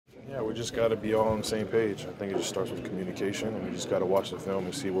Yeah, we just got to be all on the same page. I think it just starts with communication, and we just got to watch the film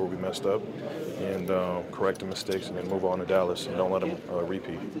and see where we messed up and correct the mistakes and then move on to Dallas and don't let them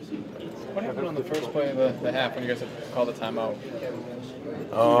repeat. What happened on the first play of the half when you guys had called a timeout?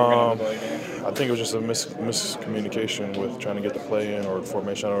 I think it was just a miscommunication with trying to get the play in or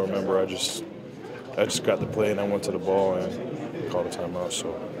formation. I don't remember. I just got the play and I went to the ball and called a timeout.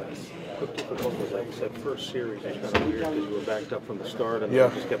 So. What difficult was that first series? It's kind of weird because you were backed up from the start and Yeah.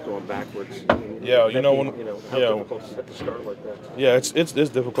 then just kept going backwards. Yeah, how difficult is it to start like that? Yeah, it's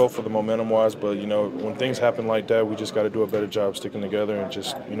difficult for the momentum wise, but when things happen like that, we just got to do a better job sticking together and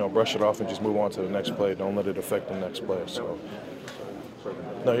just brush it off and just move on to the next play. Don't let it affect the next play. So.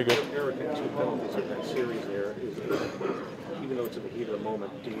 No, you're good. Eric had 2 penalties in that series there. Even though it's in the heat of the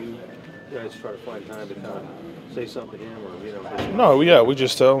moment, do you guys try to find time to kind of say something to him or, No, yeah, we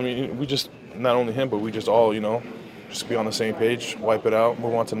just tell him, we just, not only him, but we just all, just be on the same page, wipe it out,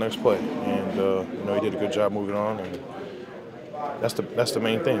 move on to the next play. And, he did a good job moving on. And that's the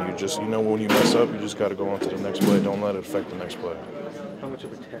main thing. You just, when you mess up, you just got to go on to the next play. Don't let it affect the next play. How much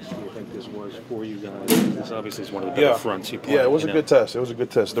of a test do you think this was for you guys? This obviously is one of the better fronts you play. Yeah, it was a good test. It was a good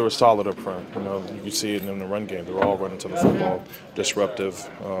test. They were solid up front. You could see it in the run game. They were all running to the football, disruptive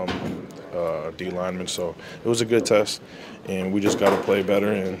D linemen. So it was a good test, and we just got to play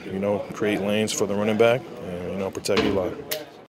better and create lanes for the running back and protect Eli.